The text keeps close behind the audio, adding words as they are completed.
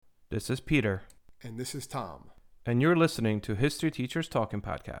This is Peter. And this is Tom. And you're listening to History Teachers Talking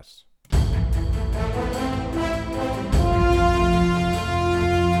Podcasts.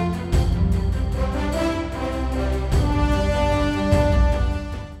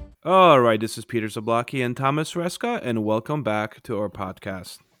 All right, this is Peter Zablocki and Thomas Reska, and welcome back to our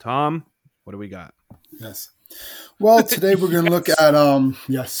podcast. Tom, what do we got? Yes. Well, today we're going to look at,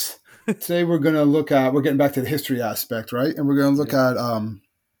 Today we're going to look at, we're getting back to the history aspect, right? And we're going to look at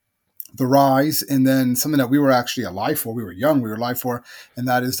the rise, and then something that we were actually alive for. We were young, we were alive for, and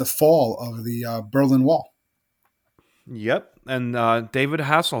that is the fall of the Berlin Wall. Yep. And David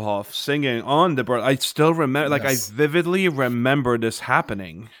Hasselhoff singing on the Berlin. I still remember, I vividly remember this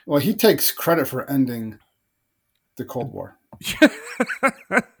happening. Well, he takes credit for ending the Cold War.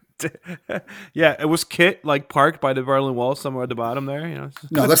 Yeah, it was Kit parked by the Berlin Wall somewhere at the bottom there.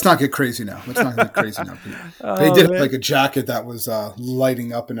 No, let's not get crazy now. Peter. They did have a jacket that was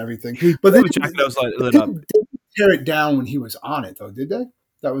lighting up and everything. But the jacket that was lit up. They didn't tear it down when he was on it, though, did they?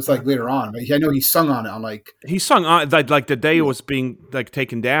 That was later on. But I know he sung on it on He sung on the day it was being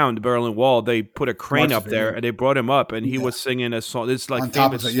taken down, the Berlin Wall. They put a crane up there and they brought him up, and he was singing a song. It's on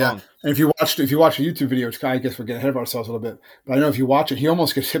top of it, yeah. And if you watch the YouTube video, it's I guess we're getting ahead of ourselves a little bit. But I know if you watch it, he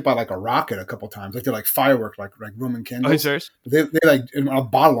almost gets hit by a rocket a couple times. They're fireworks, like Roman candles. Oh, serious? They a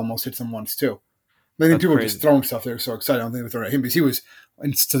bottle almost hits him once too. I think people were just throwing stuff. They were so excited. I don't think they were throwing at him because he was.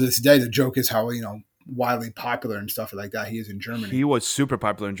 And to this day, the joke is how widely popular and stuff like that he is in Germany. He was super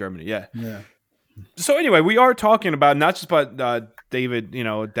popular in Germany, yeah. Yeah. So anyway, we are talking about not just about David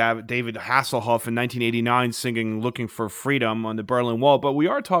Hasselhoff in 1989 singing "Looking for Freedom" on the Berlin Wall, but we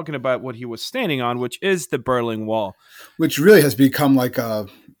are talking about what he was standing on, which is the Berlin Wall, which really has become a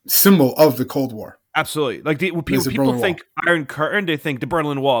symbol of the Cold War. Absolutely. People think Iron Curtain, they think the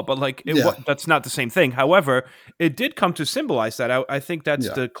Berlin Wall, but that's not the same thing. However, it did come to symbolize that. I think that's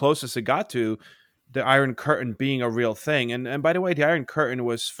the closest it got to the Iron Curtain being a real thing. And by the way, the Iron Curtain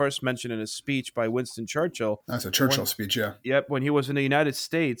was first mentioned in a speech by Winston Churchill. That's a Churchill speech, yeah. Yep, when he was in the United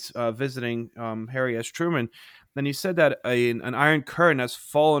States visiting Harry S. Truman. Then he said that an Iron Curtain has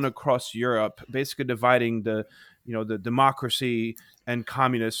fallen across Europe, basically dividing the democracy and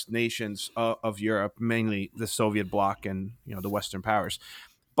communist nations of Europe, mainly the Soviet bloc and the Western powers.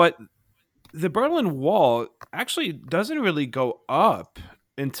 But the Berlin Wall actually doesn't really go up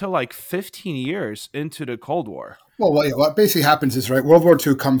until 15 years into the Cold War. Well, what basically happens is, World War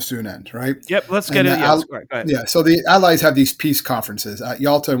II comes to an end, right? Yep, let's get it. Yeah, so the Allies have these peace conferences at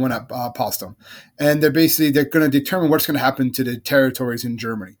Yalta and one at Potsdam. And they're going to determine what's going to happen to the territories in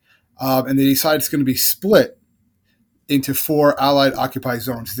Germany. And they decide it's going to be split into 4 Allied occupied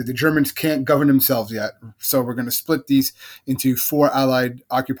zones. The Germans can't govern themselves yet, so we're going to split these into 4 Allied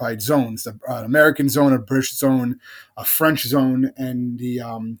occupied zones: the American zone, a British zone, a French zone, and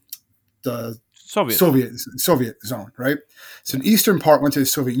the Soviet zone. Right. So the eastern part went to the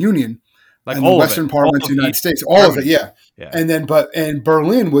Soviet Union, and the western part went to the United States. All of it, yeah. And then,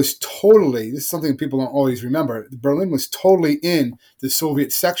 Berlin was totally. This is something people don't always remember. Berlin was totally in the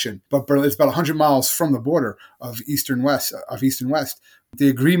Soviet section, but Berlin is about 100 miles from the border of East and West. The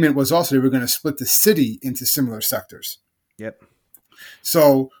agreement was also they were going to split the city into similar sectors. Yep.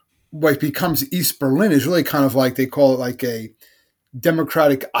 So what becomes East Berlin is really kind of they call it a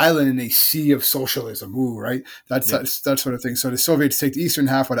democratic island in a sea of socialism. Ooh, right? That sort of thing. So the Soviets take the eastern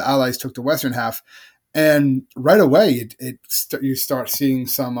half, while the Allies took the western half. And right away, you start seeing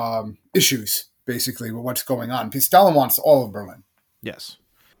some issues, basically, with what's going on. Because Stalin wants all of Berlin. Yes.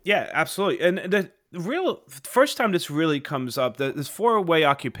 Yeah, absolutely. And the real first time this really comes up, this 4-way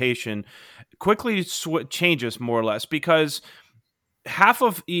occupation quickly changes more or less, because half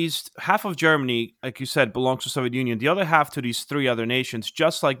of Germany, like you said, belongs to the Soviet Union. The other half to these 3 other nations,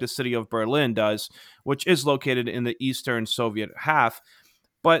 just like the city of Berlin does, which is located in the eastern Soviet half.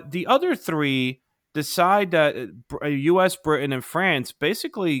 But the other 3 decide that U.S., Britain, and France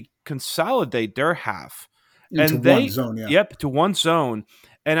basically consolidate their half. Into one zone, yeah. Yep, to one zone.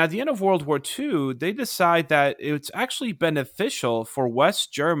 And at the end of World War II, they decide that it's actually beneficial for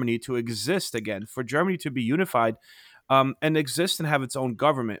West Germany to exist again, for Germany to be unified and exist and have its own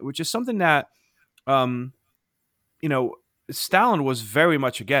government, which is something that, Stalin was very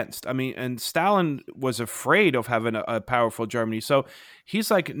much against. I mean, and Stalin was afraid of having a powerful Germany. So he's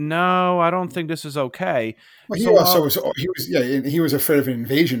like, no, I don't think this is okay. Well, he was afraid of an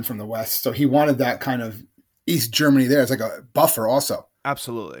invasion from the West. So he wanted that kind of East Germany there. It's like a buffer also.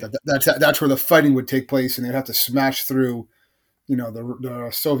 Absolutely. That's where the fighting would take place, and they'd have to smash through, the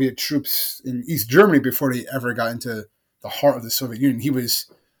Soviet troops in East Germany before they ever got into the heart of the Soviet Union.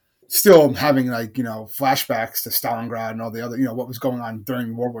 still having like, flashbacks to Stalingrad and all the other, what was going on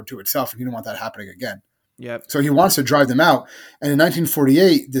during World War II itself. And he didn't want that happening again. Yep. So he wants to drive them out. And in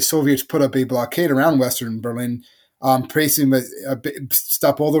 1948, the Soviets put up a blockade around Western Berlin, basically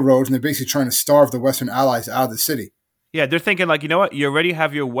stop all the roads, and they're basically trying to starve the Western Allies out of the city. Yeah, they're thinking like, you know what? You already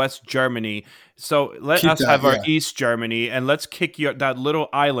have your West Germany, so let us have our East Germany, and let's kick that little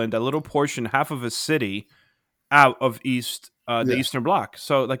island, that little portion, half of a city, out of the Eastern Bloc.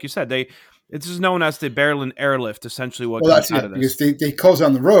 So, like you said, this is known as the Berlin Airlift. Essentially, what comes out of this, because they close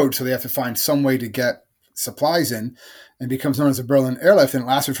down the road, so they have to find some way to get supplies in, and becomes known as the Berlin Airlift. And it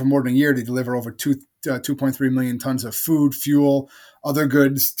lasted for more than a year. They deliver over 2.3 million tons of food, fuel, other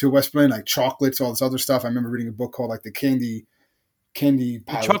goods to West Berlin, like chocolates, all this other stuff. I remember reading a book called like the Candy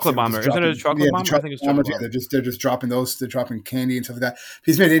Pilots. Chocolate Bomber. Isn't it a chocolate bomber? I think it's chocolate bomber. They're just dropping those. They're dropping candy and stuff like that.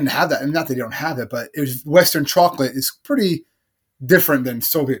 Because they didn't have that, and not that they don't have it, but it was Western chocolate is pretty different than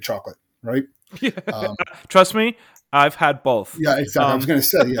Soviet chocolate, right? Trust me, I've had both. Yeah, exactly. I was going to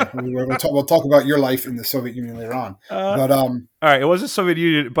say, we'll talk about your life in the Soviet Union later on. But all right, it was the Soviet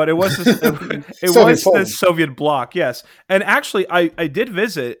Union, but it was the Soviet bloc. Yes, and actually, I did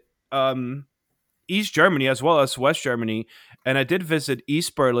visit East Germany as well as West Germany, and I did visit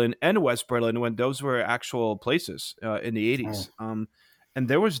East Berlin and West Berlin when those were actual places in the 80s. And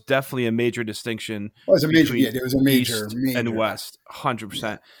there was definitely a major distinction. There was a major East and West,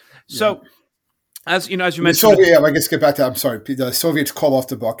 100%. So. As you mentioned, I guess get back to. I'm sorry. The Soviets call off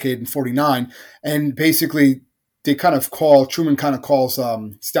the blockade in '49, and basically Truman kind of calls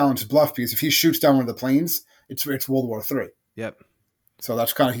Stalin's bluff, because if he shoots down one of the planes, it's World War III. Yep. So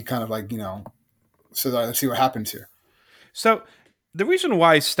that's So let's see what happens here. So the reason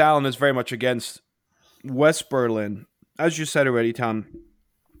why Stalin is very much against West Berlin, as you said already, Tom,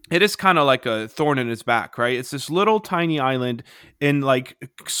 it is kind of like a thorn in his back, right? It's this little tiny island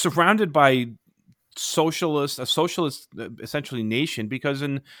surrounded by a socialist essentially nation, because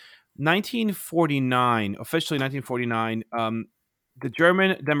in 1949, the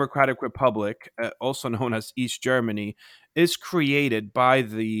German Democratic Republic, also known as East Germany, is created by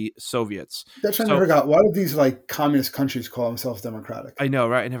the Soviets. That's what I never got. Why do these communist countries call themselves democratic? I know,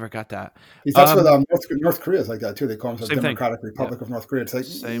 right? I never got that. That's what North Korea is like that too. They call themselves Democratic Republic of North Korea. It's like,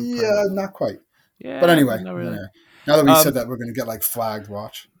 not quite. Yeah, but anyway, really. Now that we said that, we're going to get flagged.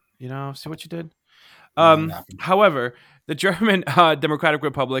 Watch. See what you did. However, the German Democratic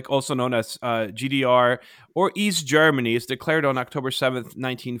Republic, also known as GDR or East Germany, is declared on October 7th,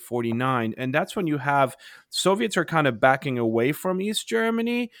 1949. And that's when you have Soviets are kind of backing away from East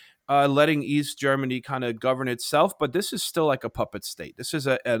Germany, letting East Germany kind of govern itself. But this is still like a puppet state. This is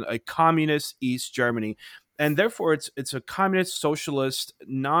a communist East Germany. And therefore, it's a communist, socialist,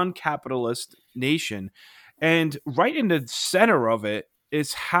 non-capitalist nation. And right in the center of it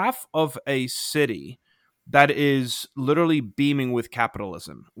is half of a city that is literally beaming with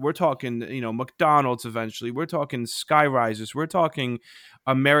capitalism. We're talking, McDonald's eventually. We're talking sky rises. We're talking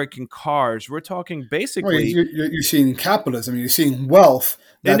American cars. We're talking basically... You're seeing capitalism. You're seeing wealth.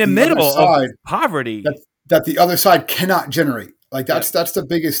 In the middle of poverty. That the other side cannot generate. That's the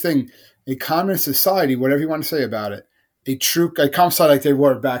biggest thing. A communist society, whatever you want to say about it, a communist society like they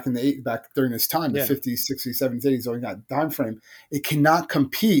were back during this time, the 50s, 60s, 70s, 80s, during that time frame, it cannot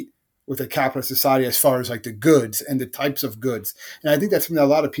compete with a capitalist society as far as the goods and the types of goods. And I think that's something that a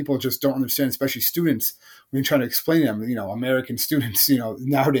lot of people just don't understand, especially students, when you're trying to explain to them, American students,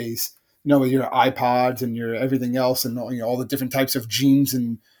 nowadays, with your iPods and your everything else and all the different types of jeans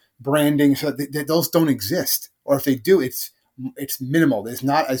and branding, so those don't exist. Or if they do, it's minimal. There's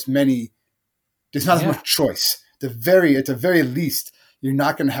not as much choice. At the very least, you're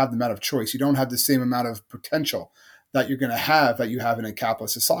not going to have the amount of choice. You don't have the same amount of potential that you're going to have that you have in a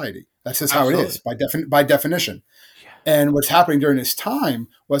capitalist society. That's just how it is by definition. Yeah. And what's happening during this time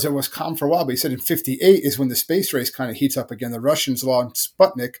was it was calm for a while, but he said in 1958 is when the space race kind of heats up again. The Russians launched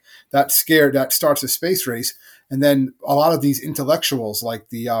Sputnik, that starts the space race. And then a lot of these intellectuals, like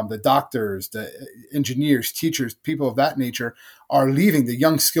the doctors, the engineers, teachers, people of that nature, are leaving. The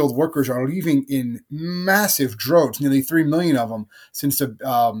young skilled workers are leaving in massive droves, nearly 3 million of them, since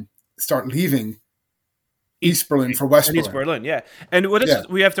to start leaving East Berlin for West Berlin. East Berlin, yeah. And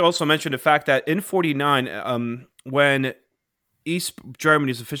we have to also mention the fact that in 1949, when East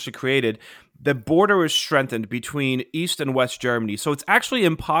Germany is officially created, the border is strengthened between East and West Germany. So it's actually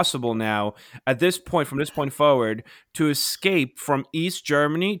impossible now, at this point, from this point forward, to escape from East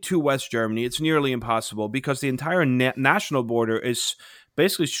Germany to West Germany. It's nearly impossible because the entire national border is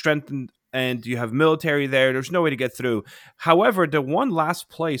basically strengthened and you have military there. There's no way to get through. However, the one last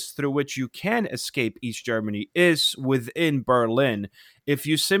place through which you can escape East Germany is within Berlin. If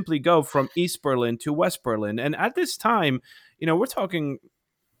you simply go from East Berlin to West Berlin. And at this time, we're talking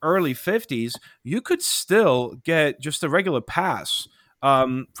early 50s, you could still get just a regular pass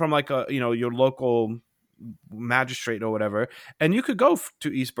from like your local magistrate or whatever, and you could go to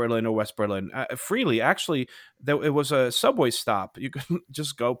East Berlin or West Berlin freely. Actually, it was a subway stop. You could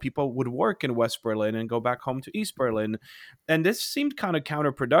just go. People would work in West Berlin and go back home to East Berlin, and this seemed kind of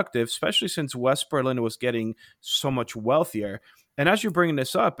counterproductive, especially since West Berlin was getting so much wealthier. And as you're bringing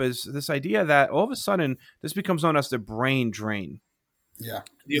this up, is this idea that all of a sudden this becomes known as the brain drain. Yeah,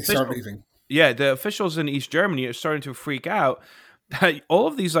 they start leaving. Yeah, the officials in East Germany are starting to freak out that all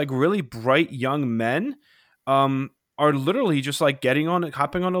of these like really bright young men are literally just like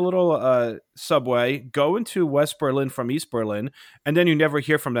hopping on a little subway, going to West Berlin from East Berlin, and then you never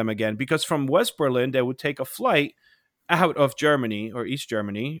hear from them again, because from West Berlin they would take a flight out of Germany or East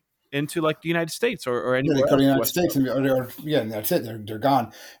Germany into like the United States or anywhere. Yeah, they go to the United States, and that's it. They're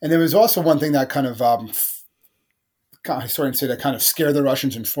gone. And there was also one thing that kind of that kind of scared the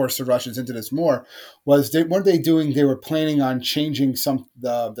Russians and forced the Russians into this more was what they doing? They were planning on changing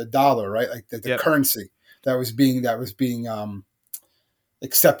the dollar, right? Like the currency that was being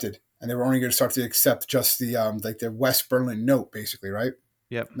accepted, and they were only going to start to accept just the West Berlin note, basically, right?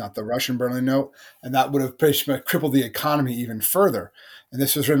 Yep. Not the Russian Berlin note, and that would have pretty much crippled the economy even further. And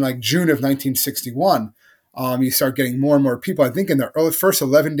this was in like June of 1961. You start getting more and more people. I think in the first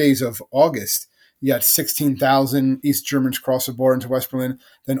 11 days of August, you had 16,000 East Germans cross the border into West Berlin.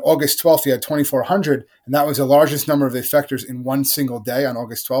 Then August 12th, you had 2,400, and that was the largest number of effectors in one single day on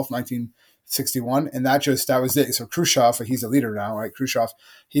August 12th, 1961. And that was it. So Khrushchev, he's a leader now, right? Khrushchev,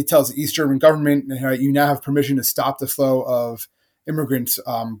 he tells the East German government, you now have permission to stop the flow of immigrants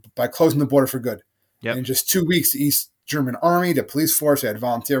by closing the border for good. Yep. In just 2 weeks, the East German army, the police force, they had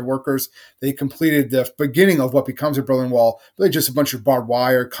volunteer workers. They completed the beginning of what becomes a Berlin Wall, really just a bunch of barbed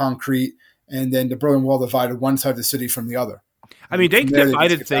wire, concrete, and then the Berlin Wall divided one side of the city from the other. I mean, they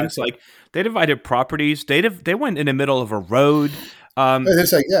divided things like they divided properties. They went in the middle of a road.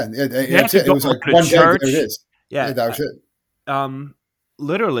 It's like it was like one church. Day, there it is. Yeah, that was it.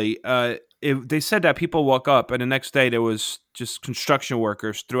 Literally, they said that people woke up and the next day there was just construction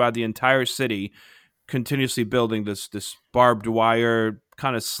workers throughout the entire city, continuously building this barbed wire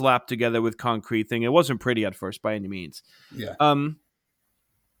kind of slapped together with concrete thing. It wasn't pretty at first by any means. Yeah.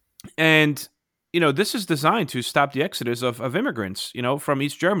 And, this is designed to stop the exodus of immigrants, from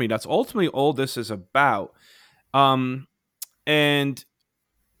East Germany. That's ultimately all this is about. And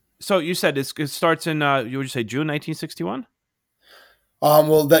so you said it starts in, you would say June 1961?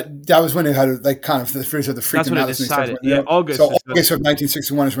 Well, that was when it had like kind of the freak analysis. Yeah, August. So August of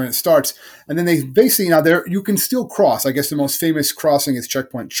 1961 is when it starts, and then they basically there you can still cross. I guess the most famous crossing is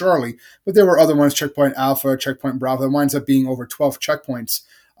Checkpoint Charlie, but there were other ones: Checkpoint Alpha, Checkpoint Bravo. It winds up being over 12 checkpoints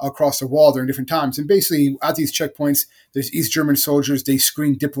across the wall during different times. And basically, at these checkpoints, there's East German soldiers. They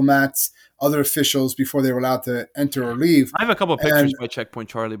screen diplomats, other officials before they were allowed to enter or leave. I have a couple of pictures by Checkpoint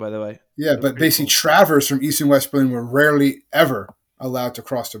Charlie, by the way. Yeah, but basically, travelers from East and West Berlin were rarely ever allowed to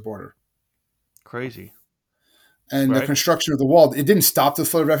cross the border. Crazy. And the construction of the wall, it didn't stop the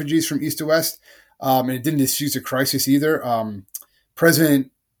flow of refugees from east to west, and it didn't diffuse the crisis either.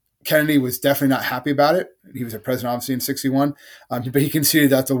 President Kennedy was definitely not happy about it. He was a president, obviously, in 61, but he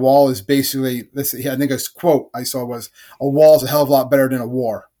considered that the wall is basically, I think a quote I saw was, a wall is a hell of a lot better than a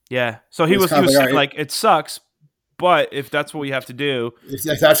war. Yeah. So he was saying, like, it sucks, but if that's what we have to do.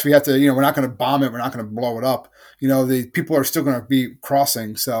 If that's what we have to, we're not going to bomb it. We're not going to blow it up. The people are still going to be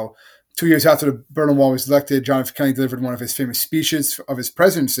crossing. So 2 years after the Berlin Wall was elected, John F. Kennedy delivered one of his famous speeches of his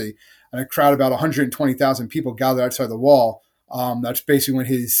presidency, and a crowd of about 120,000 people gathered outside the wall. That's basically when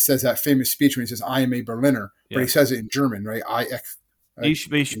he says that famous speech when he says, "I am a Berliner," but he says it in German, right? Ich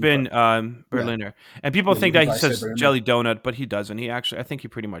bin Berliner. Yeah. And people think that he says jelly donut, but he doesn't. I think he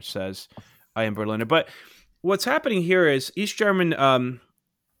pretty much says, "I am Berliner." But what's happening here is East German,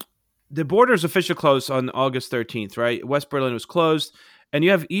 the border is officially closed on August 13th, right? West Berlin was closed. And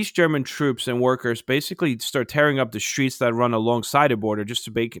you have East German troops and workers basically start tearing up the streets that run alongside the border just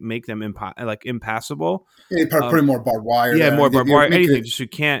to make them impassable. Yeah, putting more barbed wire. Yeah, more barbed wire, anything. Just you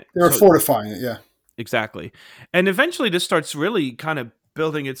can't. They were fortifying it, yeah. Exactly. And eventually this starts really kind of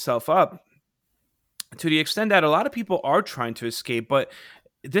building itself up to the extent that a lot of people are trying to escape, but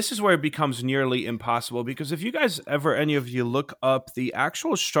this is where it becomes nearly impossible, because if you guys any of you look up the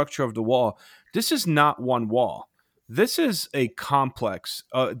actual structure of the wall, this is not one wall. This is a complex.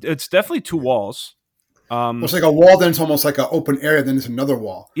 It's definitely two walls. Well, it's like a wall, then it's almost like an open area, then it's another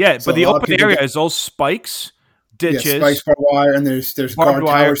wall. Yeah, So but the open area is all spikes, ditches, spikes, barbed wire, and there's guard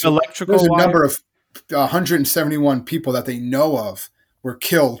wire, towers. electrical There's a wire. number of 171 people that they know of were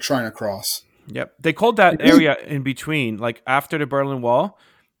killed trying to cross. Yep. They called that area in between, like after the Berlin Wall,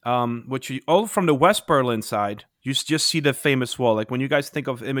 from the West Berlin side, you just see the famous wall. Like when you guys think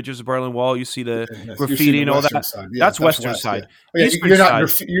of images of Berlin Wall, you see the graffiti and all that. Yeah, that's Western side. Yeah. You're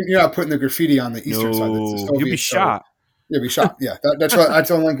not putting the graffiti on the Eastern side. You'd be shot. You'd be shot. Yeah, that's what I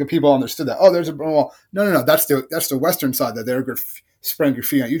don't think people understood that. Oh, there's a Berlin Wall. No. That's the Western side that they're spraying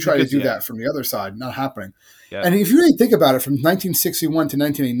graffiti on. You try to do that from the other side, not happening. Yeah. And if you really think about it, from 1961 to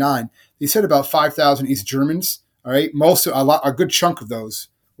 1989, they said about 5,000 East Germans. All right, a good chunk of those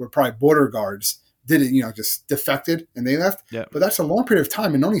were probably border guards. Did it, just defected and they left. Yeah. But that's a long period of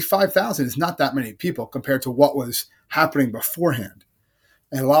time, and only 5,000 is not that many people compared to what was happening beforehand.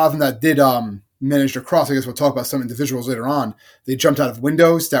 And a lot of them that did manage to cross, I guess we'll talk about some individuals later on. They jumped out of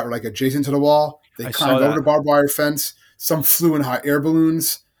windows that were like adjacent to the wall. They climbed over the barbed wire fence. Some flew in hot air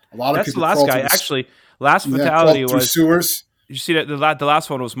balloons. A lot of people. That's the last guy. Actually, last fatality was sewers. You see that the last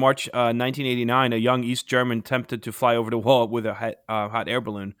one was March 1989. A young East German attempted to fly over the wall with a hot air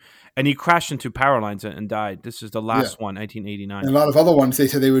balloon, and he crashed into power lines and died. This is the last one, 1989. And a lot of other ones, they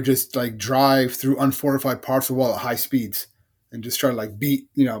said they would just like drive through unfortified parts of the wall at high speeds and just try to like beat,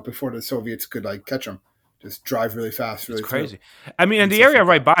 before the Soviets could like catch them. Just drive really fast. Really it's crazy. I mean, and the area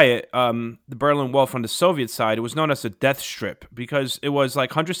right by it, the Berlin Wall from the Soviet side, it was known as the Death Strip because it was like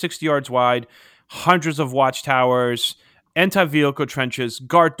 160 yards wide, hundreds of watchtowers, anti-vehicle trenches,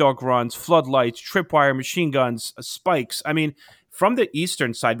 guard dog runs, floodlights, tripwire, machine guns, spikes. I mean, from the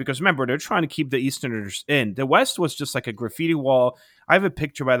eastern side, because remember, they're trying to keep the Easterners in. The West was just like a graffiti wall. I have a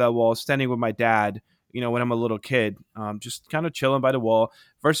picture by that wall standing with my dad, when I'm a little kid, just kind of chilling by the wall.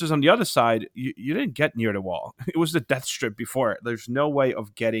 Versus on the other side, you didn't get near the wall. It was the death strip before it. There's no way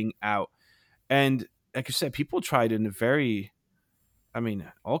of getting out. And like I said, people tried in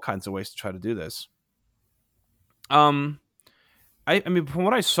all kinds of ways to try to do this. I mean, from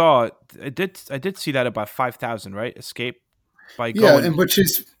what I saw, I did see that about 5,000, right? Escape by going. Yeah, and which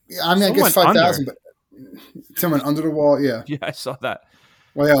is, I guess 5,000, but someone under the wall, yeah. Yeah, I saw that.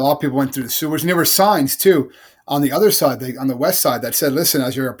 Well, yeah, a lot of people went through the sewers, and there were signs too on the other side, on the west side, that said, "Listen,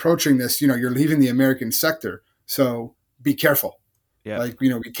 as you're approaching this, you're leaving the American sector, so be careful." Yeah,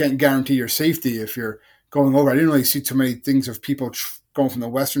 we can't guarantee your safety if you're going over. I didn't really see too many things of people going from the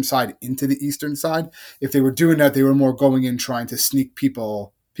western side into the eastern side. If they were doing that, they were more going in trying to sneak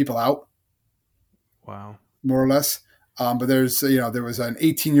people out. Wow, more or less. But there was an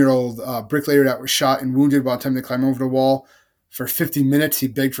 18-year-old bricklayer that was shot and wounded while attempting to climb over the wall. For 50 minutes, he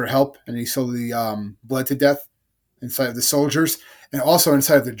begged for help, and he slowly bled to death in sight of the soldiers, and also in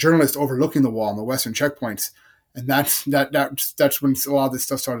sight of the journalist overlooking the wall on the western checkpoints. And that's when a lot of this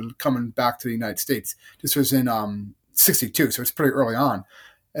stuff started coming back to the United States. This was in 1962, so it's pretty early on.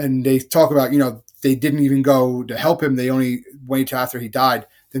 And they talk about, they didn't even go to help him. They only waited after he died.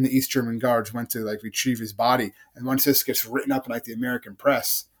 Then the East German guards went to retrieve his body. And once this gets written up in the American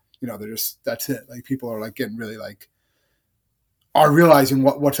press, that's it. People are getting really are realizing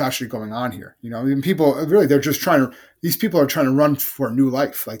what's actually going on here. And people really, these people are trying to run for a new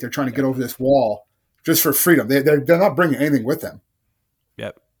life. They're trying to get over this wall just for freedom. They're not bringing anything with them.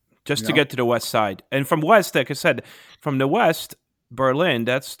 Yep. Just to get to the west side. And from west, like I said, from the west, Berlin,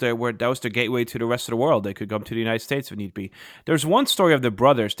 that was the gateway to the rest of the world. They could come to the United States if need be. There's one story of the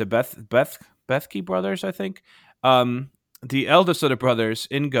brothers, the Bethke brothers, I think. The eldest of the brothers,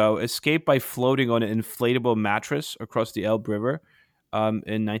 Ingo, escaped by floating on an inflatable mattress across the Elbe River in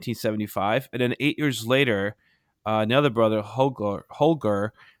 1975. And then 8 years later, another brother,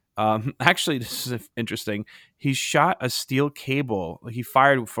 Holger, actually, this is interesting. He shot a steel cable. He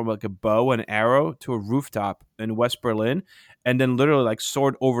fired from a bow and arrow to a rooftop in West Berlin, and then literally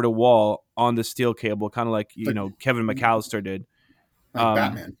soared over the wall on the steel cable, kind of like Kevin McAllister did. Like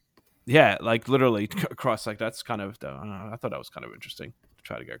Batman. Yeah, literally across. That's kind of. I thought that was kind of interesting to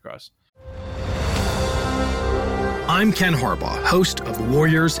try to get across. I'm Ken Harbaugh, host of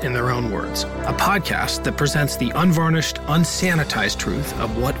Warriors in Their Own Words, a podcast that presents the unvarnished, unsanitized truth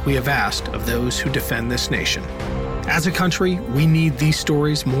of what we have asked of those who defend this nation. As a country, we need these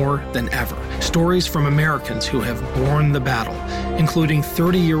stories more than ever. Stories from Americans who have borne the battle, including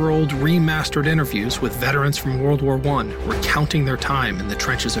 30-year-old remastered interviews with veterans from World War I recounting their time in the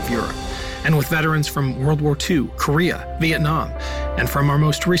trenches of Europe, and with veterans from World War II, Korea, Vietnam, and from our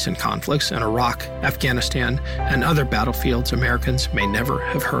most recent conflicts in Iraq, Afghanistan, and other battlefields Americans may never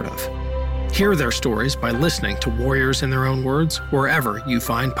have heard of. Hear their stories by listening to Warriors in Their Own Words wherever you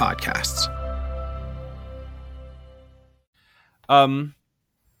find podcasts.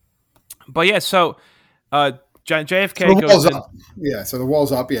 But yeah, so JFK So the goes wall's in. up. Yeah, so the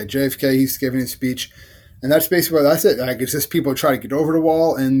wall's up. Yeah, JFK, he's giving his speech. And that's basically what that's it. Like, it's just people try to get over the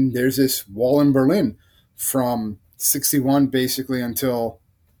wall, and there's this wall in Berlin from 61 basically until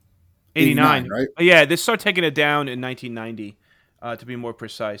 89, 89, right? yeah, they start taking it down in 1990, to be more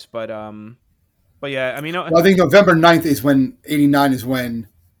precise. But yeah, I mean, Well, I think November 9th is when 89 is when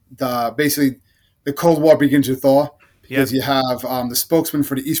basically the Cold War begins to thaw, because you have the spokesman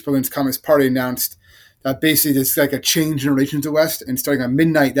for the East Berlin Communist Party announced that basically there's like a change in relation to the West, and starting on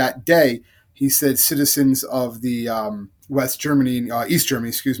midnight that day, he said citizens of the East Germany,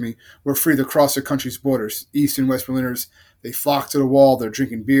 excuse me, were free to cross the country's borders. East and West Berliners, they flocked to the wall. They're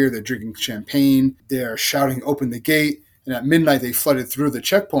drinking beer. They're drinking champagne. They're shouting, "Open the gate!" And at midnight, they flooded through the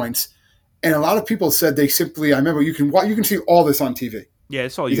checkpoints. And a lot of people said they simply. I remember you can see all this on TV. yeah,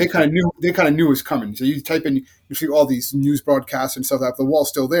 it's all They kind of knew it was coming. So you type in, you see all these news broadcasts and stuff. That the wall's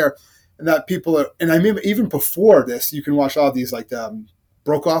still there, and that people are. And I mean, even before this, you can watch all these like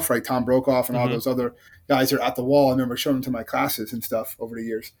Brokaw, right? Tom Brokaw and all those other guys are at the wall. I remember showing them to my classes and stuff over the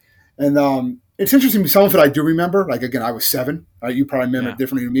years. And it's interesting. Some of it I do remember. Like, again, I was 7. Right? You probably remember it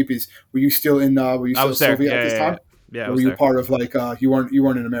differently than me, because were you still in? Were you still Soviet at this time? Yeah. Or were you part of like you weren't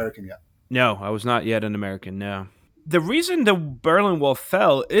an American yet? No, I was not yet an American. No. The reason the Berlin Wall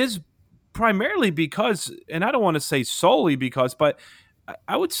fell is primarily because, and I don't want to say solely because, but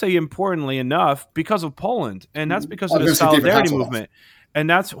I would say importantly enough, because of Poland, and that's because of the Solidarity movement. And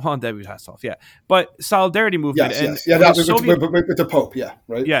that's David Hasselhoff, yeah. But Solidarity movement. Yes. That was with the Pope, yeah,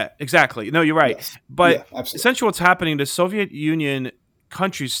 right? Yeah, exactly. No, you're right. Yes. But Yeah, essentially what's happening, the Soviet Union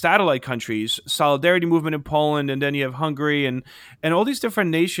countries, satellite countries, Solidarity movement in Poland, and then you have Hungary, and all these different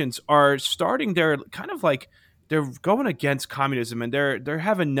nations are starting their kind of like, they're going against communism, and they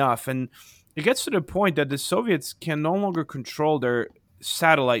have enough. And it gets to the point that the Soviets can no longer control their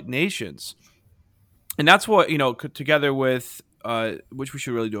satellite nations. And that's what, together with which we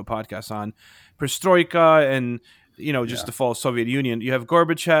should really do a podcast on, perestroika and just the fall of Soviet Union. You have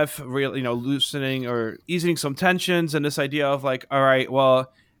Gorbachev loosening or easing some tensions, and this idea of like, all right,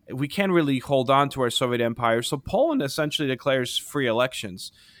 well, we can't really hold on to our Soviet empire, so Poland essentially declares free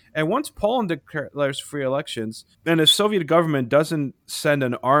elections. And once Poland declares free elections, then the Soviet government doesn't send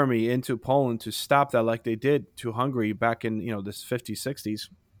an army into Poland to stop that like they did to Hungary back in the 50s, 60s.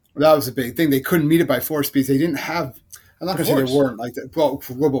 That was a big thing. They couldn't meet it by force because they didn't have. I'm not going to say they weren't like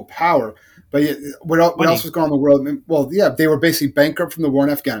global power, but what else was going on in the world? Well, yeah, they were basically bankrupt from the war in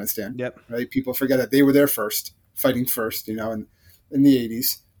Afghanistan. Yep. Right. People forget that they were there first, fighting first. In the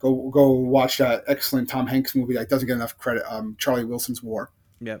 80s. Go watch that excellent Tom Hanks movie that doesn't get enough credit. Charlie Wilson's War.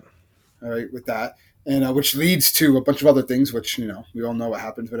 Yep. All right, with that, and which leads to a bunch of other things, which we all know what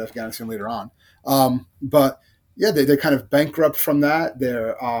happens with Afghanistan later on. But. Yeah, they kind of bankrupt from that.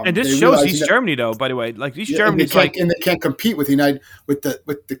 And this shows East Germany, though. By the way, like East Germany, and they can't compete with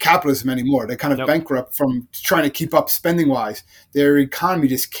the capitalism anymore. They kind of bankrupt from trying to keep up spending wise. Their economy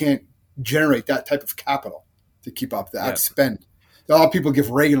just can't generate that type of capital to keep up that spend. A lot of people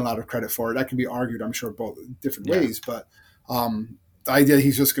give Reagan a lot of credit for it. That can be argued, I'm sure, both different ways. But the idea that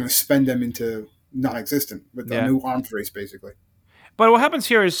he's just going to spend them into non-existent with the new arms race, basically. But what happens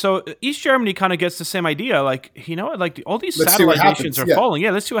here is, so East Germany kind of gets the same idea, like, like all these satellite nations are falling.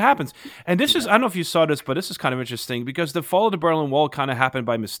 Yeah, let's see what happens. And this is, I don't know if you saw this, but this is kind of interesting because the fall of the Berlin Wall kind of happened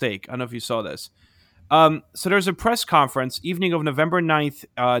by mistake. I don't know if you saw this. So there's a press conference, evening of November 9th,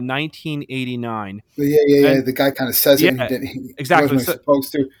 1989. Yeah. And the guy kind of says it. He exactly. Wasn't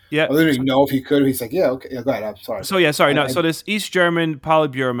supposed to. Yeah. I didn't even know if he could. He's like, yeah, okay. Yeah, go ahead. I'm sorry. So this East German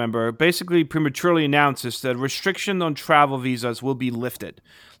Politburo member basically prematurely announces that restriction on travel visas will be lifted.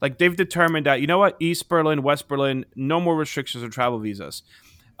 Like, they've determined that, East Berlin, West Berlin, no more restrictions on travel visas.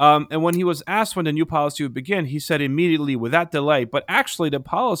 And when he was asked when the new policy would begin, he said immediately, without delay. But actually, the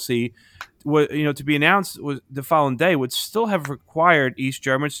policy, to be announced the following day, would still have required East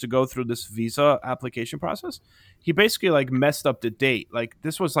Germans to go through this visa application process. He basically messed up the date. Like,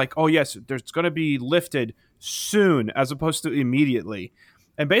 this was like, oh yes, there's going to be lifted soon, as opposed to immediately.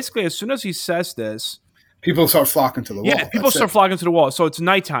 And basically, as soon as he says this, people start flocking to the wall. Yeah, people start flocking to the wall. So it's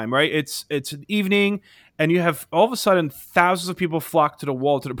nighttime, right? It's an evening. And you have all of a sudden thousands of people flock to the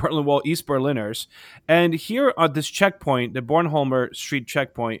wall, to the Berlin Wall, East Berliners. And here at this checkpoint, the Bornholmer Street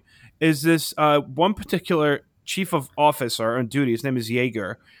checkpoint, is this one particular chief of officer on duty. His name is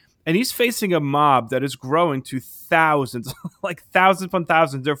Jaeger. And he's facing a mob that is growing to thousands, like thousands upon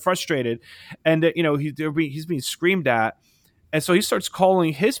thousands. They're frustrated. And, he's being screamed at. And so he starts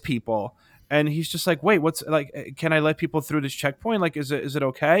calling his people. And he's just like, wait, can I let people through this checkpoint? Like, is it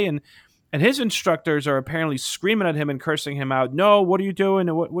okay? And and his instructors are apparently screaming at him and cursing him out. No, what are you doing?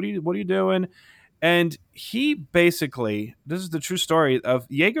 And what are you doing? And he basically, this is the true story of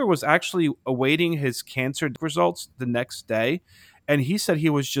Yeager, was actually awaiting his cancer results the next day, and he said he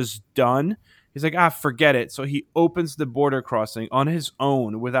was just done. He's like, forget it. So he opens the border crossing on his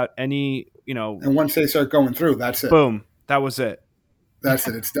own without any, And once they start going through, that's it. Boom. That was it. That's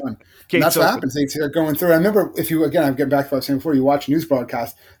it. It's done. And that's what happens. They start going through. I remember I'm getting back to what I was saying before, you watch news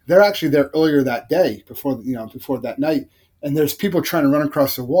broadcasts, they're actually there earlier that day before that night. And there's people trying to run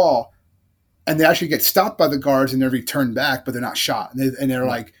across the wall, and they actually get stopped by the guards and they're returned back, but they're not shot. And they're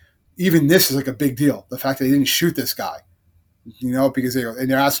like, even this is like a big deal. The fact that they didn't shoot this guy. Because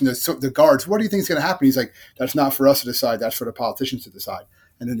they're asking the guards, what do you think is going to happen? He's like, that's not for us to decide. That's for the politicians to decide.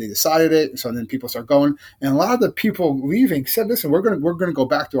 And then they decided it. So then people start going. And a lot of the people leaving said, listen, we're going to go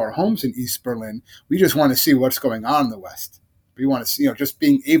back to our homes in East Berlin. We just want to see what's going on in the West. We want to see, just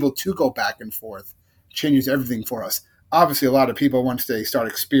being able to go back and forth changes everything for us. Obviously, a lot of people, once they start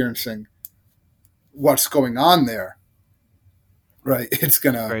experiencing what's going on there, right, it's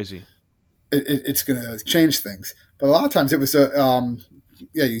going to crazy. It's going to change things. But a lot of times it was,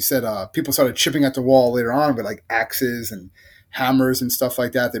 you said people started chipping at the wall later on with like axes and hammers and stuff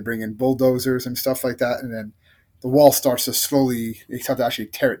like that. They bring in bulldozers and stuff like that. And then the wall starts to slowly, they have to actually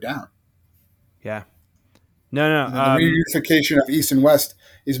tear it down. Yeah. No. The reunification of East and West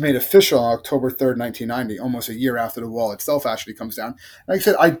is made official on October 3rd, 1990, almost a year after the wall itself actually comes down. Like I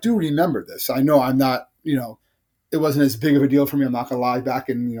said, I do remember this. I know I'm not, it wasn't as big of a deal for me. I'm not going to lie. Back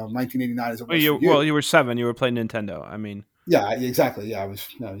in 1989 as it was for you. Well, you were 7. You were playing Nintendo. I mean, yeah, exactly. Yeah, I was.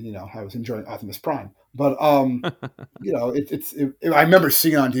 I was enjoying Optimus Prime. But I remember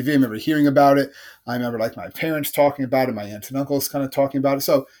seeing it on TV. I remember hearing about it. I remember like my parents talking about it. My aunts and uncles kind of talking about it.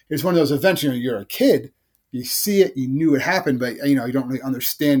 So it's one of those events. You're a kid. You see it. You knew it happened, but you don't really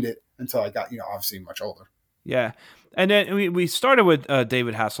understand it until I got obviously much older. Yeah. And then we started with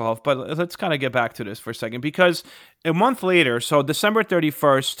David Hasselhoff, but let's kind of get back to this for a second, because a month later, so December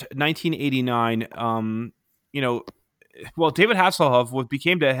 31st, 1989, David Hasselhoff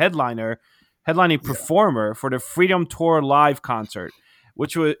became the headlining performer for the Freedom Tour live concert,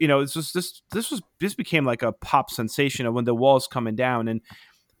 which was, this became like a pop sensation of when the wall's coming down. And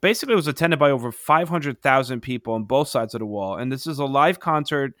basically it was attended by over 500,000 people on both sides of the wall. And this is a live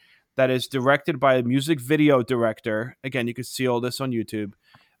concert that is directed by a music video director. Again, you can see all this on YouTube.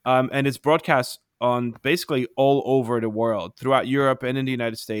 And it's broadcast on basically all over the world, throughout Europe and in the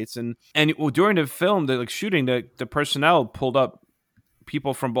United States. And during the film, the shooting, the personnel pulled up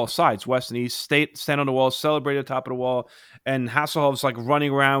people from both sides, West and East, stand on the wall, celebrate at the top of the wall. And Hasselhoff's like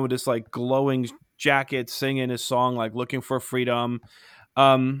running around with this like glowing jacket, singing his song, like looking for freedom.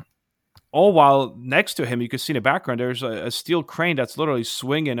 All while next to him, you can see in the background, there's a steel crane that's literally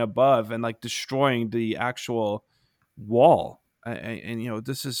swinging above and like destroying the actual wall. And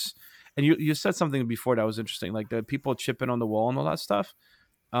this is, and you said something before that was interesting, like the people chipping on the wall and all that stuff.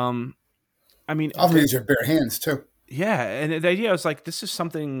 I mean, often these are bare hands too. Yeah, and the idea was like, this is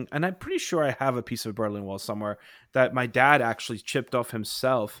something, and I'm pretty sure I have a piece of Berlin Wall somewhere that my dad actually chipped off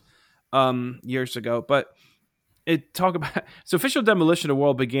himself years ago, but. So official demolition of the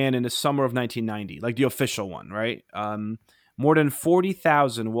wall began in the summer of 1990, like the official one, right? More than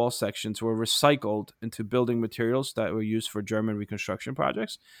 40,000 wall sections were recycled into building materials that were used for German reconstruction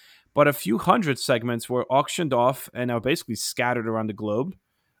projects. But a few hundred segments were auctioned off and are basically scattered around the globe.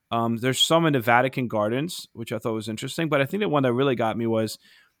 There's some in the Vatican Gardens, which I thought was interesting. But I think the one that really got me was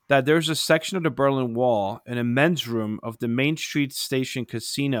that there's a section of the Berlin Wall in a men's room of the Main Street Station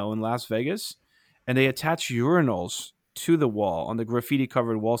Casino in Las Vegas. And they attach urinals to the wall on the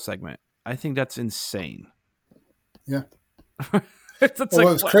graffiti-covered wall segment. I think that's insane. Yeah.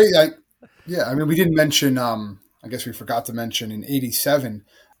 It's crazy. I mean, we didn't mention, I guess we forgot to mention in 87,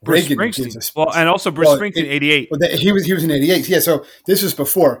 Bruce Springsteen. And also Bruce Springsteen, 88. He was in 88. Yeah, so this was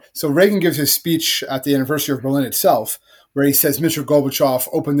before. So Reagan gives his speech at the anniversary of Berlin itself, where he says, Mr. Gorbachev,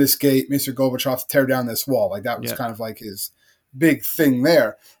 open this gate. Mr. Gorbachev, tear down this wall. Like that was kind of like his big thing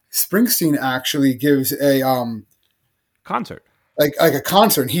there. Springsteen actually gives a concert, like a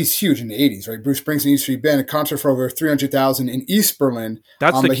concert. And he's huge in the 80s, right? Bruce Springsteen used to be band, a concert for over 300,000 in East Berlin.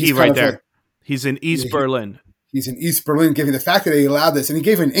 That's the key right there. He's in East Berlin. He's in East Berlin, giving the fact that he allowed this, and he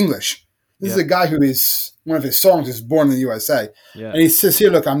gave it in English. This is a guy who is, one of his songs is Born in the USA. Yeah. And he says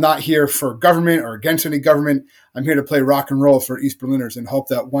here, look, I'm not here for government or against any government. I'm here to play rock and roll for East Berliners and hope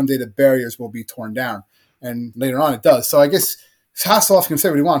that one day the barriers will be torn down. And later on it does. So I guess Hasselhoff can say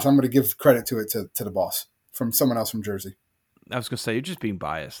what he wants. I'm going to give credit to it to the boss from someone else from Jersey. I was going to say, you're just being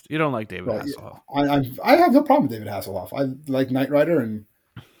biased. You don't like David Hasselhoff. I have no problem with David Hasselhoff. I like Knight Rider.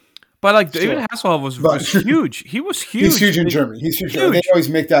 But like Still. David Hasselhoff was huge. He was huge. He's huge in Germany. He's huge. They always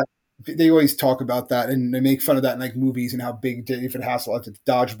make that. They always talk about that, and they make fun of that in like movies and how big David Hasselhoff. The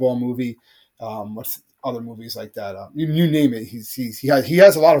Dodgeball movie. What's other movies like that? You name it. He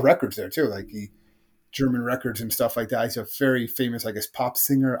has a lot of records there too, like German records and stuff like that. He's a very famous, I guess, pop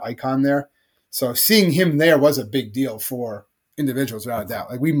singer icon there. So seeing him there was a big deal for individuals, without a doubt.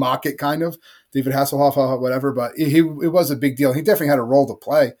 Like we mock it kind of, David Hasselhoff, whatever, but it was a big deal. He definitely had a role to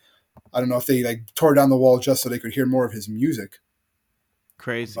play. I don't know if they like tore down the wall just so they could hear more of his music.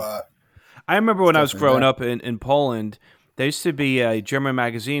 Crazy. But I remember when I was growing up in Poland, there used to be a German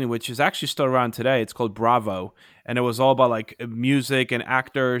magazine, which is actually still around today. It's called Bravo. And it was all about like music and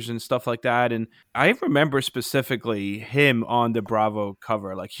actors and stuff like that. And I remember specifically him on the Bravo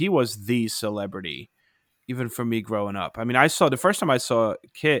cover. Like he was the celebrity, even for me growing up. I mean, the first time I saw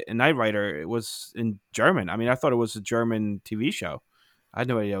Kit and Knight Rider, it was in German. I mean, I thought it was a German TV show. I had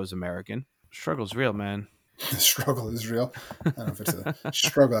no idea it was American. Struggle's real, man. The struggle is real. I don't know if it's a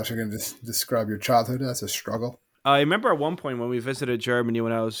struggle. Actually, going to describe your childhood as a struggle. I remember at one point when we visited Germany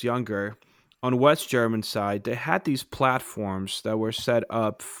when I was younger, on West German side, they had these platforms that were set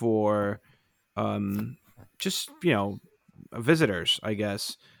up for just, visitors, I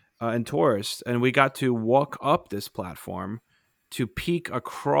guess, and tourists. And we got to walk up this platform to peek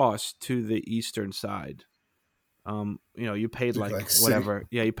across to the eastern side. You paid like whatever.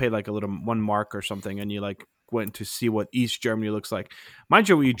 Yeah, you paid like a little 1 mark or something, and you like went to see what East Germany looks like. Mind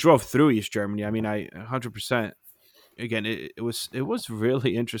you, we drove through East Germany. I mean, 100%. Again, it was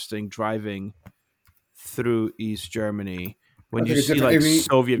really interesting driving through East Germany when you see like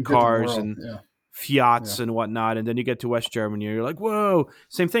Soviet cars and Fiats and whatnot, and then you get to West Germany and you're like, whoa.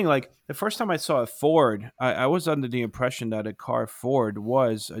 Same thing. Like the first time I saw a Ford, I was under the impression that a car Ford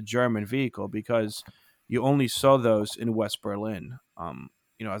was a German vehicle because you only saw those in West Berlin.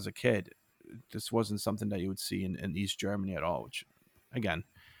 As a kid, this wasn't something that you would see in East Germany at all, which again,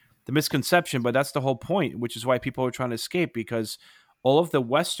 the misconception, but that's the whole point, which is why people are trying to escape, because all of the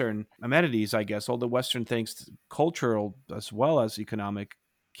Western amenities, I guess, all the Western things, cultural as well as economic,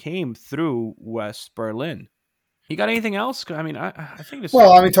 came through West Berlin. You got anything else? I mean, I think this.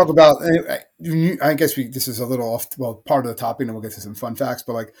 Well, talk about. I guess this is a little off. Well, part of the topic, and we'll get to some fun facts.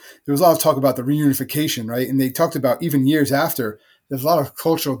 But like, there was a lot of talk about the reunification, right? And they talked about even years after. There's a lot of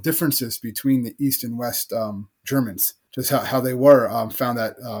cultural differences between the East and West Germans. Just how they were. Found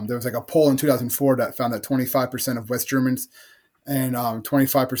that there was like a poll in 2004 that found that 25% of West Germans and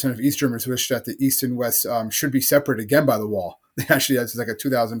 25% of East Germans wish that the East and West should be separated again by the wall. Actually, that's like a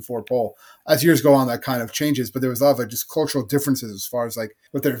 2004 poll. As years go on, that kind of changes, but there was a lot of like just cultural differences as far as like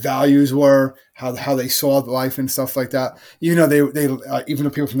what their values were, how they saw life and stuff like that. Even though even though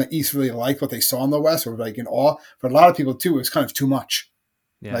people from the East really liked what they saw in the West, or like in awe, for a lot of people too, it was kind of too much.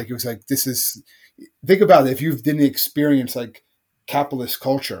 Yeah. Like it was like, think about it. If you didn't experience like capitalist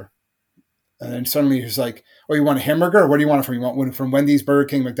culture, and then suddenly it's like, oh, you want a hamburger? Or what do you want it from? You want one from Wendy's, Burger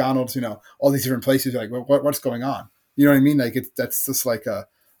King, McDonald's, all these different places. You're like, what's going on? You know what I mean? Like that's just like a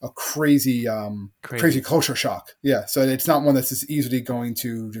crazy culture shock. Yeah. So it's not one that's just easily going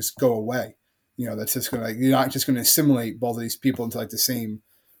to just go away. That's just going to you're not just going to assimilate both of these people into like the same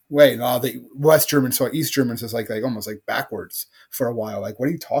way. And the West Germans saw East Germans as like almost like backwards for a while. Like, what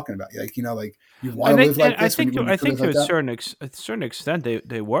are you talking about? Like, you want to live like this? I think to a certain extent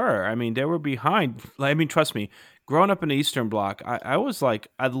they were. I mean, they were behind. I mean, trust me, growing up in the Eastern Bloc, I was like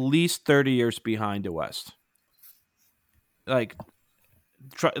at least 30 years behind the West. Like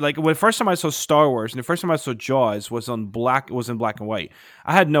when the first time I saw Star Wars and the first time I saw Jaws was in black and white.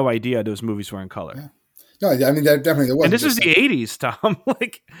 I had no idea those movies were in color. Yeah. No, I mean that definitely was. And this is the 80s, Tom.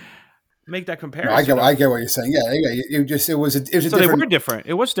 Like, make that comparison. No, I get what you're saying. Yeah. It was a different. They were different.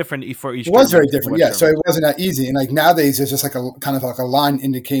 It was different for each. It was very different. Yeah. So it wasn't that easy. And like nowadays, there's just like a kind of like a line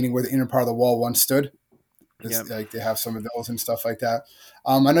indicating where the inner part of the wall once stood. Yep. Like they have some of those and stuff like that.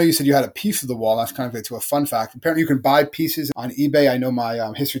 I know you said you had a piece of the wall. That's kind of get to a fun fact. Apparently, you can buy pieces on eBay. I know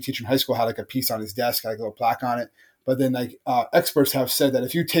my history teacher in high school had like a piece on his desk, had like a little plaque on it. But then like experts have said that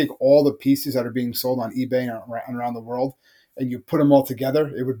if you take all the pieces that are being sold on eBay and around the world and you put them all together,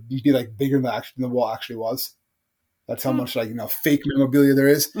 it would be like bigger than the wall actually was. That's how much fake memorabilia there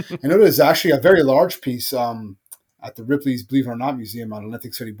is. I know there's actually a very large piece at the Ripley's Believe It or Not Museum on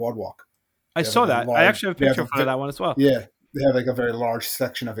Atlantic City Boardwalk. I saw that. I actually have a picture of that one as well. Yeah, they have like a very large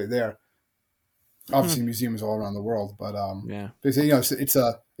section of it there. Obviously, museums all around the world, but it's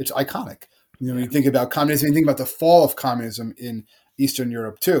iconic. You think about communism, you think about the fall of communism in Eastern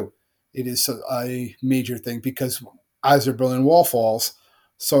Europe too. It is a major thing because as the Berlin Wall falls,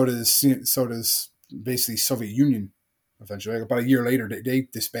 so does basically Soviet Union. Eventually, about a year later, they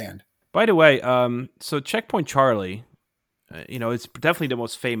disband. By the way, so Checkpoint Charlie, it's definitely the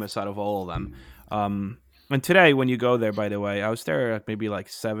most famous out of all of them. And today, when you go there, by the way, I was there maybe like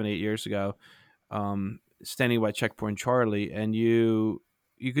 7-8 years ago, standing by Checkpoint Charlie, and you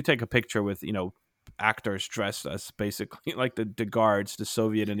could take a picture with actors dressed as basically like the guards, the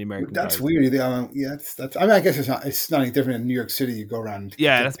Soviet and the American That's guards. weird. Yeah, that's. I mean, I guess it's not any different in New York City. You go around. And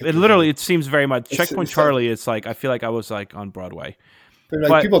Yeah, take it pictures. literally it seems very much Checkpoint It's Charlie. It's like I feel like I was like on Broadway. But like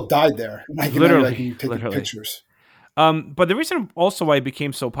But people died there. Like, literally, you taking literally. pictures. But the reason also why it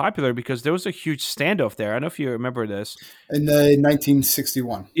became so popular because there was a huge standoff there. I don't know if you remember this. In the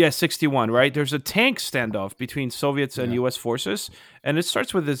 1961. Yeah, 61, right? There's a tank standoff between Soviets and U.S. forces, and it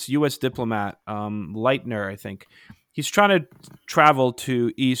starts with this U.S. diplomat, Leitner, I think. He's trying to travel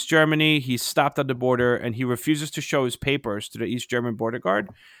to East Germany. He's stopped at the border, and he refuses to show his papers to the East German border guard.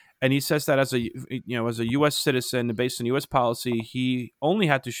 And he says that as a U.S. citizen based on U.S. policy, he only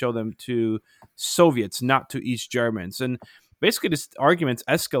had to show them to Soviets, not to East Germans. And basically, this argument's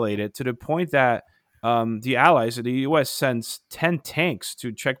escalated to the point that the Allies, or the U.S., sends 10 tanks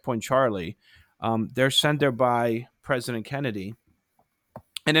to Checkpoint Charlie. They're sent there by President Kennedy,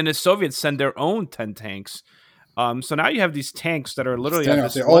 and then the Soviets send their own 10 tanks. So now you have these tanks that are literally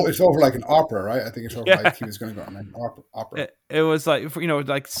it's over like an opera, right? I think it's over like he was going to go on an opera. It was like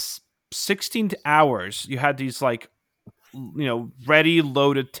like 16 hours. You had these like ready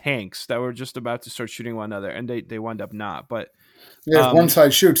loaded tanks that were just about to start shooting one another, and they wound up not. But if one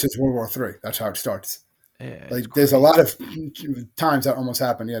side shoots, it's World War III. That's how it starts. Like there's a lot of times that almost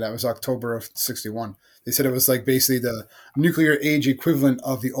happened. Yeah, that was October of 61. They said it was like basically the nuclear age equivalent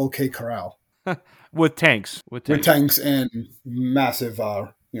of the OK Corral. With tanks and massive,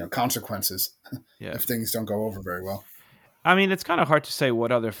 consequences if things don't go over very well. I mean, it's kind of hard to say what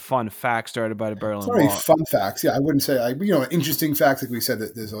other fun facts there are about the Berlin Wall. It's fun facts. Yeah, I wouldn't say interesting facts. Like we said,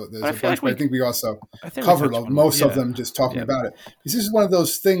 that there's a bunch, but I think we also covered most of them just talking about it. This is one of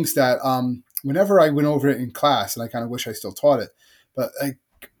those things that whenever I went over it in class, and I kind of wish I still taught it, but like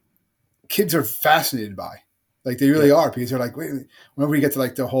kids are fascinated by. Like they really are, because they're like, wait, whenever you get to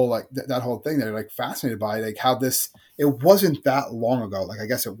like the whole like that whole thing, they're like fascinated by like how it wasn't that long ago. Like I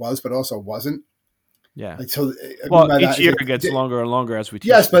guess it was, but also wasn't. Yeah. Like so. Each year it gets longer and longer as we.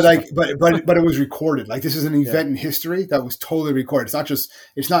 Yes, but but it was recorded. Like this is an event in history that was totally recorded.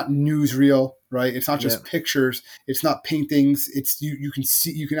 It's not newsreel, right? It's not just pictures. It's not paintings. It's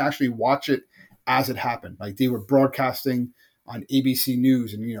you can actually watch it as it happened. Like they were broadcasting on ABC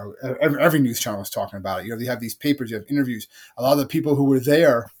News, and every news channel was talking about it. They have these papers, you have interviews. A lot of the people who were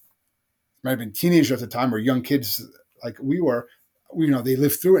there might have been teenagers at the time or young kids like we were. They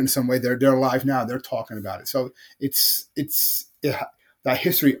lived through it in some way. They're alive now. They're talking about it. So that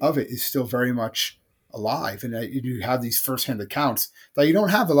history of it is still very much alive, and you have these firsthand accounts that you don't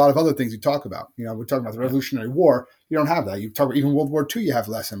have a lot of other things you talk about. We're talking about the Revolutionary War. You don't have that. You talk about even World War II. You have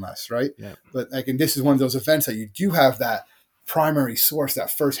less and less, right? Yeah. But and this is one of those events that you do have that primary source,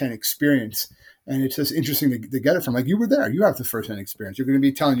 that firsthand experience, and it's just interesting to get it from. Like you were there, you have the firsthand experience. You're going to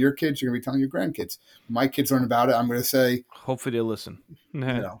be telling your kids, you're going to be telling your grandkids. My kids learn about it. I'm going to say, hopefully they'll listen.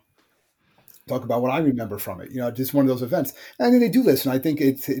 Talk about what I remember from it. Just one of those events, and I think they do listen. I think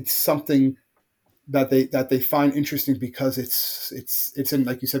it's something that they find interesting because it's in,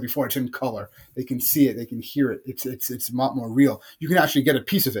 like you said before, it's in color. They can see it, they can hear it. It's a lot more real. You can actually get a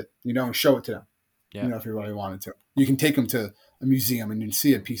piece of it, and show it to them. Yeah. If you really wanted to, you can take them to a museum and you can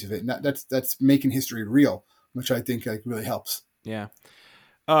see a piece of it, and that's making history real, which I think like really helps. Yeah.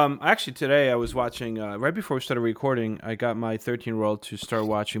 Actually, today I was watching right before we started recording. I got my 13-year-old to start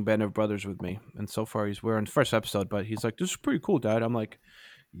watching Band of Brothers with me, and so far we're on the first episode. But he's like, "This is pretty cool, Dad." I'm like,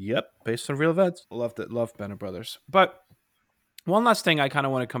 "Yep, based on real events." Loved it. Love Band of Brothers. But one last thing I kind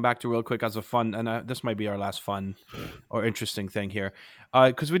of want to come back to real quick as a fun, and this might be our last fun or interesting thing here,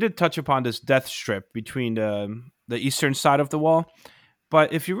 because we did touch upon this death strip between the eastern side of the wall.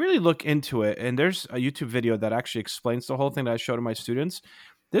 But if you really look into it, and there's a YouTube video that actually explains the whole thing that I showed to my students,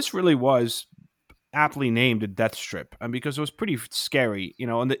 this really was aptly named a death strip, and because it was pretty scary.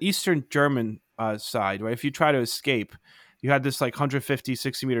 On the eastern German side, right? If you try to escape, you had this like 150,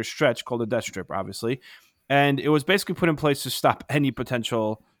 60 meter stretch called a death strip, obviously. And it was basically put in place to stop any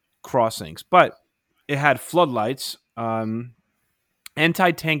potential crossings. But it had floodlights,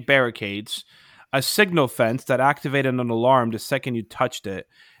 anti-tank barricades, a signal fence that activated an alarm the second you touched it,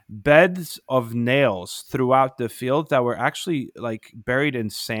 beds of nails throughout the field that were actually like buried in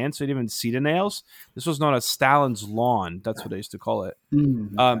sand, so you didn't even see the nails. This was known as Stalin's lawn. That's what they used to call it.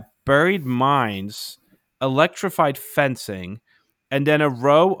 Buried mines, electrified fencing, and then a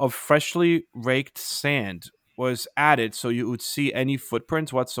row of freshly raked sand was added so you would see any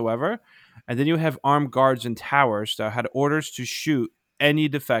footprints whatsoever. And then you have armed guards and towers that had orders to shoot any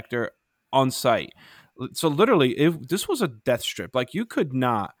defector on sight. So literally, this was a death strip. Like, you could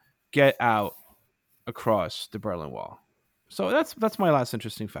not get out across the Berlin Wall. So that's my last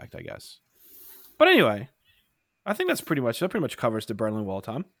interesting fact, I guess. But anyway, I think that pretty much covers the Berlin Wall,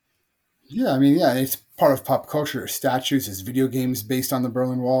 Tom. Yeah, I mean, yeah, it's part of pop culture. There's statues, there's video games based on the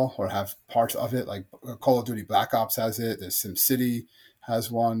Berlin Wall or have parts of it, like Call of Duty Black Ops has it. There's SimCity has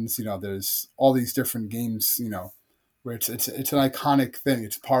ones. There's all these different games. Where it's an iconic thing.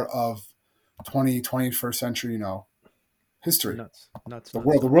 It's part of 21st century, history. Nuts. The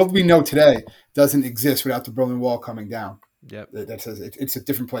world we know today doesn't exist without the Berlin Wall coming down. Yep. That says it's a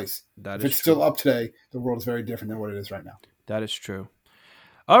different place. If it's still up today, the world is very different than what it is right now. That is true.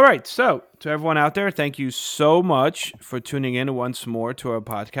 All right. So to everyone out there, thank you so much for tuning in once more to our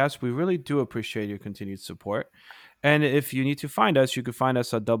podcast. We really do appreciate your continued support. And if you need to find us, you can find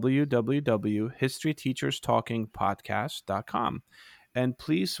us at www.historyteacherstalkingpodcast.com. And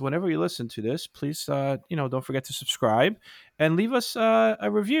please, whenever you listen to this, please, don't forget to subscribe and leave us a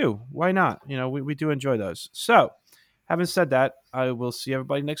review. Why not? We do enjoy those. So having said that, I will see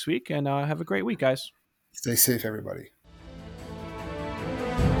everybody next week, and have a great week, guys. Stay safe, everybody.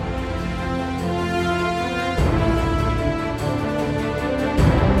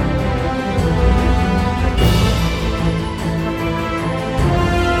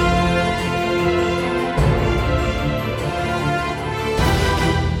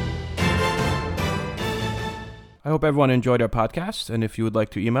 I hope everyone enjoyed our podcast, and if you would like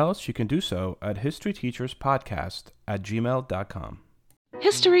to email us, you can do so at historyteacherspodcast@gmail.com.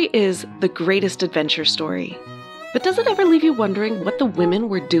 History is the greatest adventure story. But does it ever leave you wondering what the women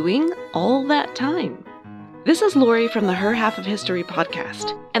were doing all that time? This is Lori from the Her Half of History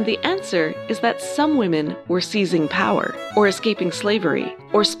podcast, and the answer is that some women were seizing power, or escaping slavery,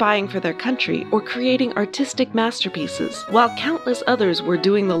 or spying for their country, or creating artistic masterpieces, while countless others were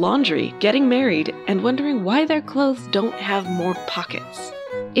doing the laundry, getting married, and wondering why their clothes don't have more pockets.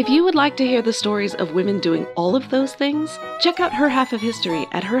 If you would like to hear the stories of women doing all of those things, check out Her Half of History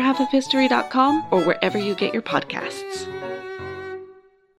at herhalfofhistory.com or wherever you get your podcasts.